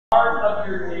of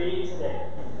your day today.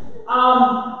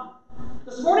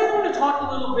 This morning I'm going to talk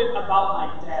a little bit about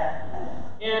my dad.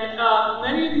 And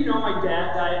many of you know my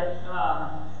dad died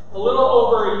a little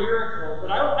over a year ago,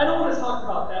 but I don't want to talk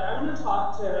about that. I want to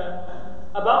talk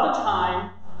about the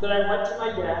time that I went to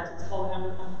my dad to tell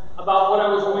him about what I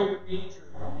was going to major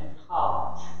in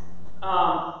college.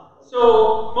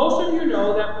 So most of you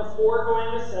know that before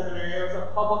going to seminary, I was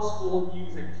a public school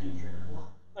music teacher.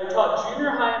 I taught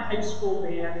junior high and high school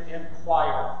band and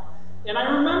choir. And I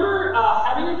remember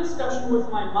having a discussion with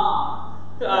my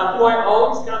mom, who I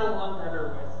always got along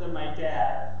better with than my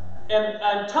dad.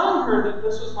 And telling her that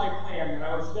this was my plan, that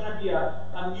I was going to be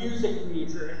a music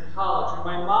major in college. And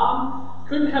my mom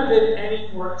couldn't have been any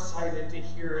more excited to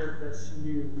hear this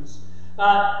news.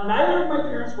 Neither of my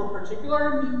parents were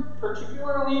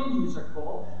particularly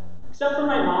musical, except for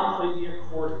my mom played the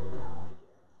accordion.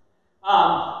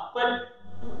 But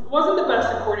wasn't the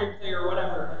best accordion player or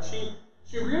whatever.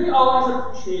 She really always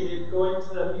appreciated going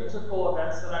to the musical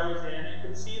events that I was in and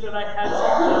could see that I had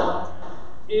some talent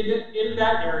in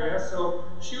that area, so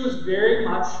she was very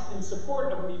much in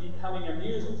support of me becoming a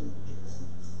music teacher.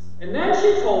 And then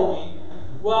she told me,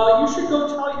 well, you should go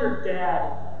tell your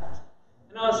dad.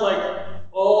 And I was like,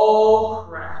 oh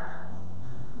crap,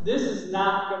 this is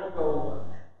not going to go well.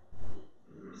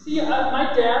 See,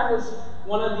 my dad was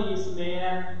one of these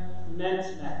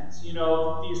men's men, you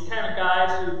know, these kind of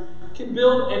guys who can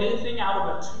build anything out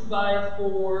of a 2x4,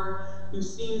 who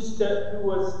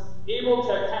was able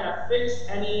to kind of fix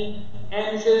any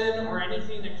engine or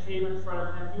anything that came in front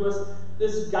of him. He was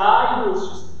this guy who was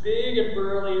just big and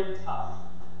burly and tough,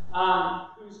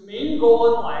 whose main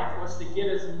goal in life was to get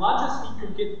as much as he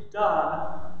could get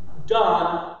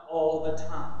done all the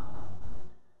time.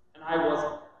 And I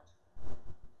wasn't.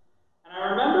 And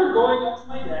I remember going up to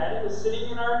my dad. He was sitting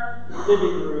in our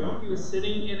living room. He was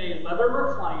sitting in a leather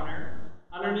recliner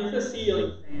underneath a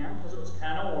ceiling fan because it was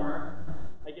kind of warm.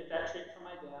 I get that trick from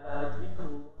my dad. I like to be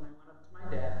cool. And I went up to my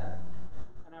dad,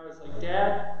 and I was like,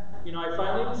 Dad, you know, I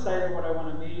finally decided what I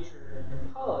want to major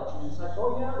in college. And he's like,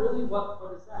 oh yeah, really? What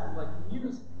is that? I'm like,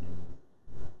 music.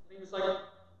 And he was like,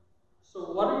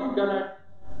 so what are you gonna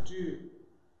do?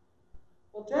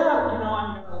 Well, Dad, you know,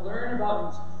 I'm going to learn about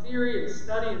music theory and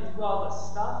study and do all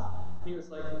this stuff. And he was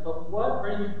like, but what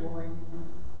are you going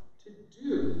to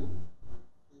do?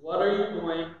 What are you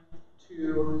going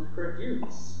to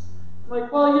produce? I'm like,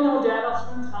 well, you know, Dad, I'll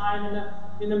spend time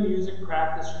in the music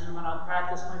practice room, and I'll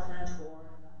practice my French horn.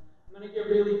 I'm going to get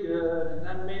really good, and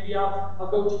then maybe I'll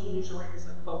go teach. Or he's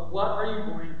like, but what are you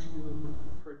going to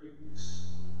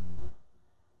produce?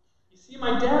 You see,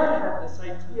 my dad had this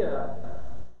idea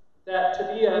that to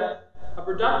be a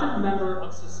productive member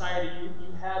of society,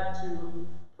 you had to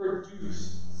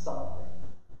produce something.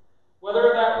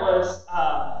 Whether that was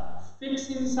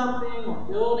fixing something or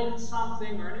building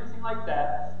something or anything like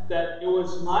that, that it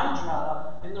was my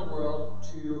job in the world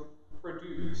to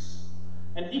produce.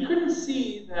 And he couldn't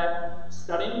see that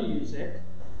studying music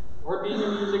or being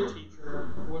a music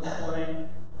teacher was going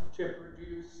to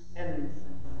produce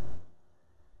anything.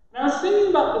 And I was thinking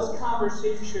about this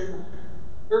conversation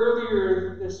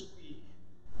earlier this week,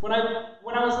 when I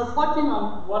was reflecting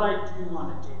on what I do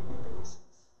on a daily basis.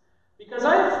 Because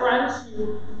I have friends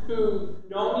who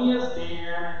know me as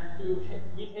Dan, who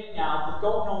we hang out, but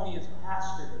don't know me as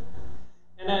Pastor Dan.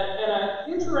 And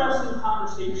an interesting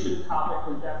conversation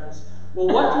topic with them is, well,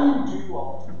 what do you do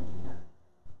all day, Dan?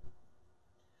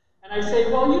 And I say,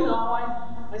 well, you know,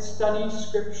 I study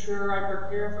Scripture, I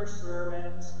prepare for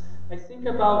sermons, I think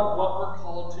about what we're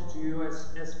called to do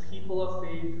as people of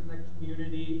faith in the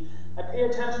community. I pay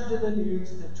attention to the news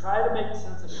to try to make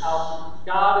sense of how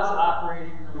God is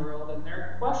operating in the world. And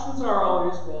their questions are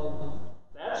always, well,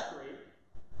 that's great.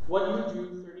 What do you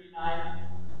do 39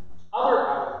 other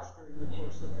hours during the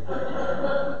course of the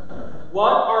day?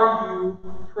 What are you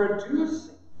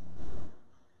producing?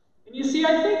 And you see,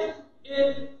 I think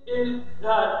in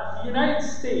the United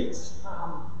States,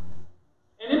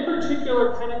 and in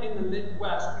particular, kind of in the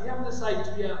Midwest, we have this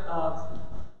idea of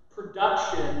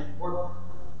production, or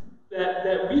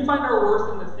that we find our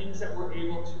worth in the things that we're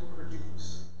able to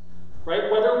produce,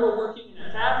 right? Whether we're working in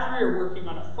a factory or working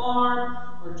on a farm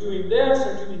or doing this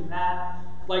or doing that,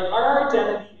 like our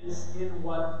identity is in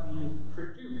what we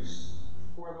produce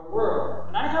for the world.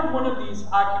 And I have one of these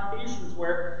occupations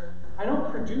where I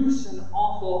don't produce an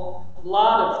awful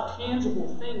lot of tangible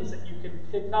things that you can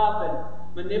pick up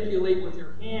and manipulate with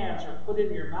your hands or put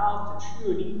in your mouth to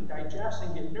chew and eat and digest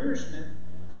and get nourishment.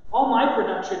 All my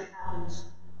production happens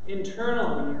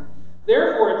internally.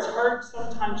 Therefore, it's hard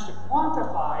sometimes to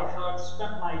quantify how I've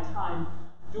spent my time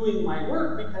doing my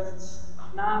work because it's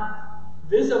not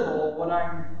visible what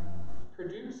I'm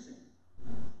producing.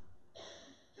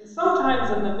 And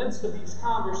sometimes in the midst of these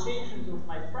conversations with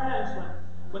my friends,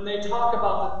 when they talk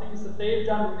about the things that they've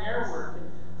done in their work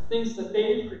and things that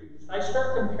they've produced, I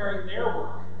start comparing their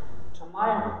work to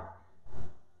my work.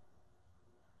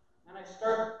 And I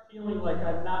start feeling like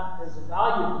I'm not as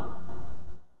valuable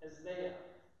as they are.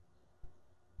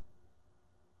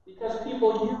 Because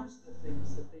people use the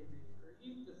things that they make or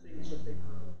eat the things that they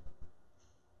grow.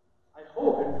 I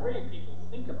hope and pray people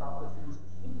think about the things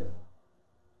they think about.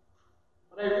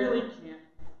 But I really can't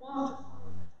quantify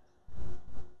it.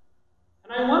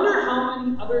 And I wonder how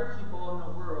many other people in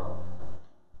the world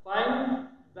find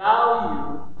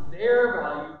their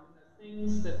value in the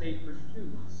things that they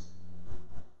produce,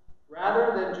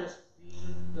 rather than just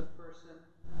being the person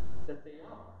that they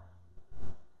are.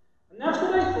 And that's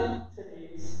what I think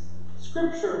today's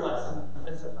scripture lesson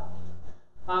is about.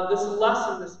 This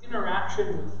lesson, this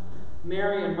interaction with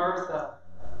Mary and Martha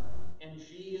and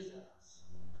Jesus.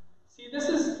 See, this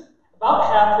is about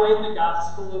halfway in the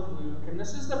Gospel of Luke, and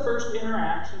this is the first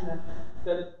interaction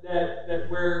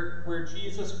where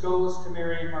Jesus goes to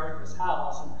Mary and Martha's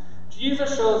house. And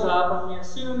Jesus shows up, and we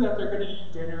assume that they're going to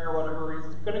eat dinner or whatever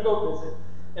reason. He's going to go visit.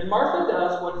 And Martha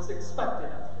does what is expected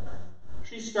of her.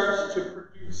 She starts to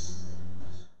produce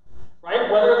things,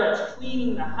 right? Whether that's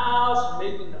cleaning the house, or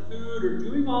making the food, or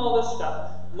doing all this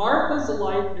stuff, Martha's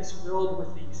life is filled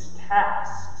with these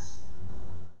tasks.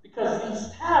 Because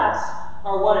these tasks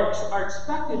are what are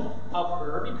expected of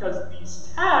her, because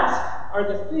these tasks are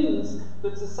the things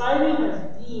that society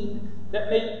has deemed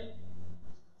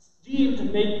to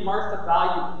make Martha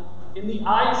valuable in the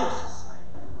eyes of society,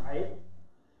 right?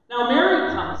 Now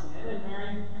Mary comes in, and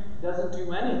Mary doesn't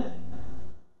do anything.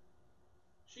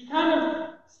 She kind of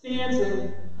stands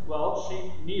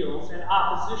she kneels in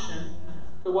opposition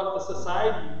to what the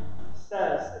society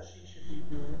says that she should be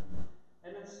doing,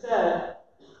 and instead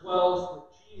dwells with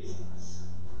Jesus.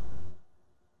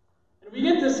 And we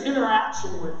get this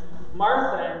interaction with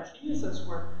Martha and Jesus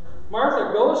where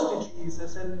Martha goes to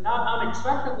Jesus and not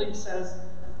unexpectedly says,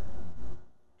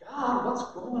 God, what's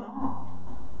going on?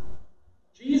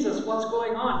 Jesus, what's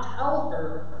going on? Tell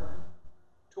her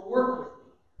to work with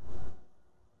me.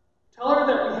 Tell her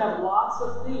that we have lots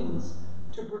of things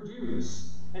to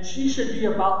produce, and she should be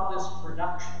about this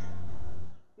production.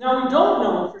 Now, we don't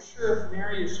know for sure if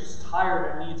Mary is just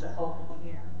tired and needs a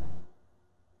helping hand,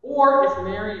 or if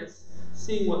Mary is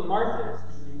seeing what Martha is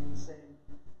doing and saying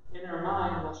in her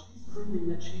mind, well, she's proving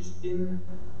that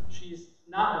she's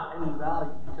not of any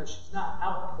value because she's not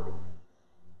outputting.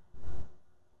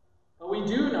 But we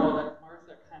do know that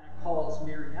Martha kind of calls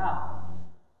Mary out,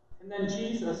 and then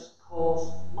Jesus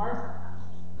calls Martha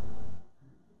out.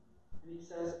 And he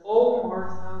says, "Oh,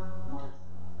 Martha, Martha."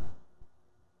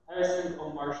 I always think,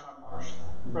 "Oh, Martha, Martha,"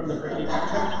 from the Brady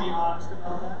Bunch. I'm going to be honest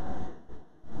about that.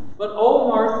 But, "Oh,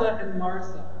 Martha and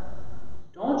Martha,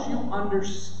 don't you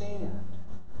understand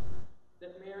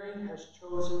that Mary has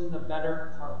chosen the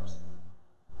better part?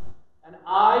 And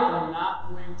I am not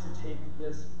going to take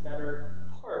this better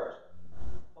part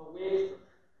away from her."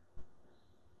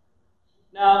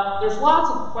 Now, there's lots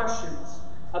of questions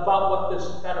about what this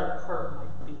better part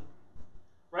might be,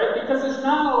 right? Because there's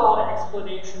not a lot of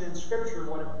explanation in Scripture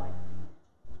what it might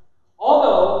be.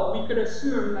 Although, we could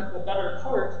assume that the better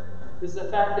part is the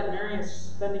fact that Mary is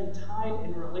spending time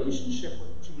in relationship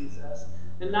with Jesus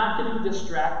and not getting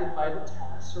distracted by the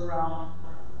tasks around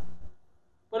her.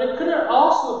 But it could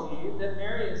also be that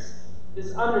Mary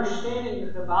is understanding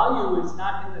that the value is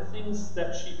not in the things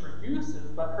that she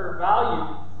produces, but her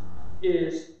value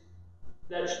is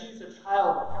that she's a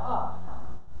child of God.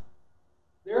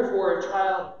 Therefore, a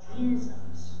child of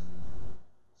Jesus.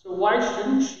 So why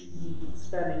shouldn't she be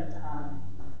spending time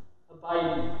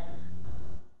abiding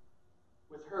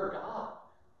with her God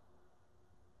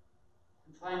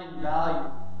and finding value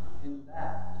in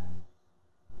that?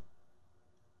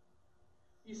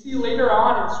 You see, later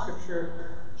on in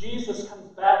Scripture, Jesus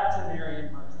comes back to Mary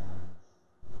and Martha.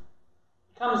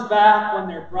 He comes back when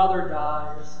their brother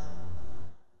dies,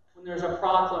 when there's a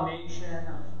proclamation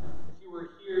of, "If you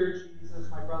were here, Jesus,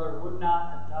 my brother would not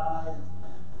have died."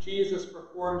 Jesus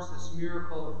performs this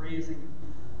miracle of raising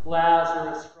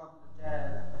Lazarus from the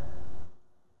dead.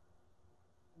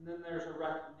 And then there's a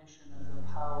recognition of the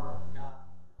power of God.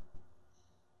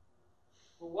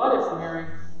 But what if Mary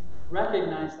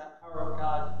recognized that power of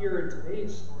God here in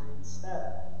today's story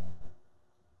instead?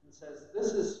 And says,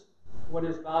 "This is what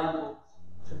is valuable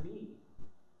to me.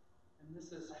 And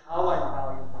this is how I'm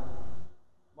valuable,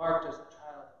 marked as a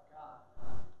child of God."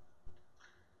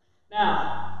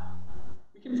 Now,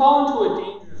 we can fall into a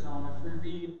danger zone if we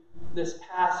read this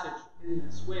passage in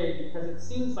this way, because it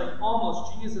seems like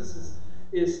almost Jesus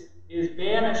is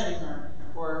banishing her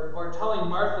or telling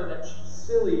Martha that she's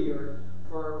silly or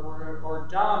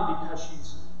dumb because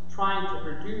she's trying to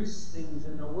produce things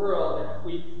in the world. And if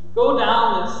we go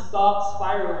down this thought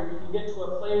spiral, we can get to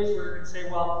a place where we can say,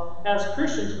 well, as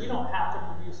Christians, we don't have to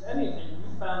produce anything.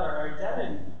 We found our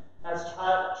identity as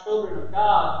children of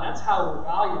God, and that's how we're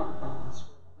valuable in this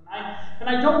world. And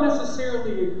I don't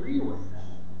necessarily agree with that.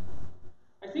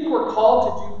 I think we're called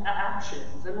to do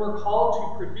actions, and we're called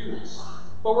to produce.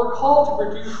 But we're called to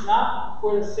produce not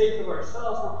for the sake of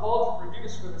ourselves, we're called to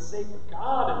produce for the sake of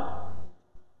God.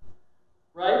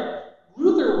 Right?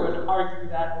 Luther would argue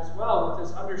that as well with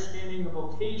his understanding of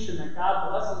vocation, that God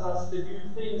blesses us to do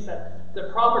things that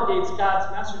propagates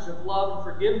God's message of love and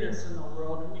forgiveness in the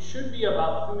world, and we should be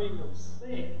about doing those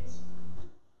things.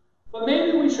 But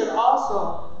maybe we should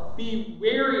also be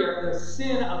wary of the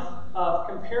sin of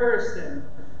comparison,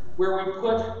 where we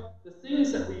put the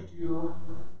things that we do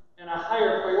in a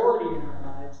higher priority in our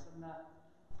lives than the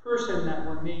person that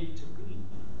we're made to be.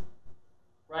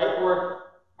 Right? Or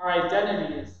our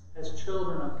identity as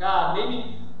children of God.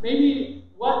 Maybe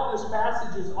what this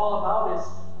passage is all about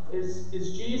is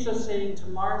Jesus saying to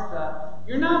Martha,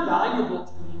 you're not valuable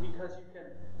to me because you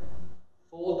can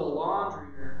fold the laundry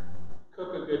or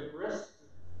cook a good brisket.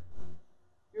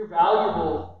 You're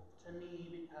valuable to me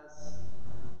because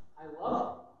I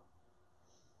love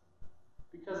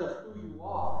you. Because of who you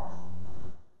are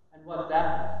and what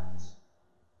that means.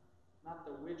 Not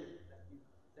the widget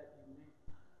that you make.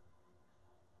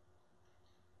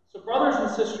 So brothers and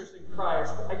sisters in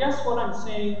Christ, I guess what I'm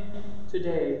saying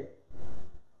today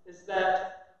is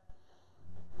that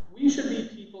we should be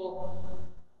people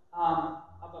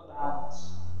of a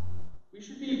balance. We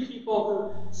should be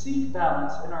people who seek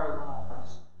balance in our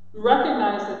lives, who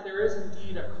recognize that there is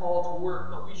indeed a call to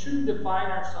work, but we shouldn't define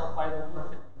ourselves by the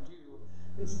work that we do.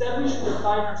 Instead, we should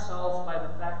define ourselves by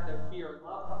the fact that we are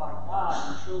loved by God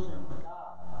and children of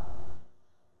God.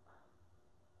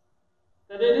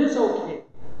 That it is okay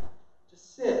to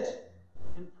sit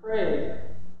and pray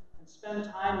and spend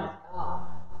time with God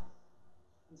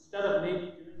instead of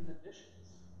maybe doing the dishes.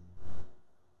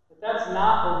 But that's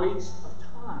not a waste of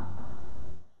time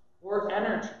or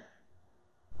energy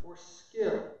or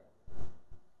skill.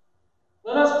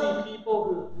 Let us be people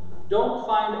who don't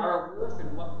find our worth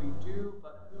in what we do,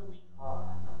 but who we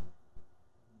are.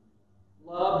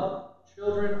 Loved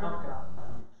children of God.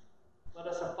 Let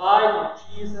us abide with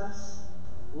Jesus,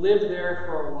 live there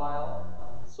for a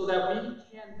while, so that we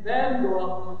can then go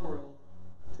out in the world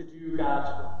to do God's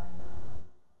work.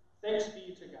 Thanks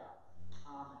be to God.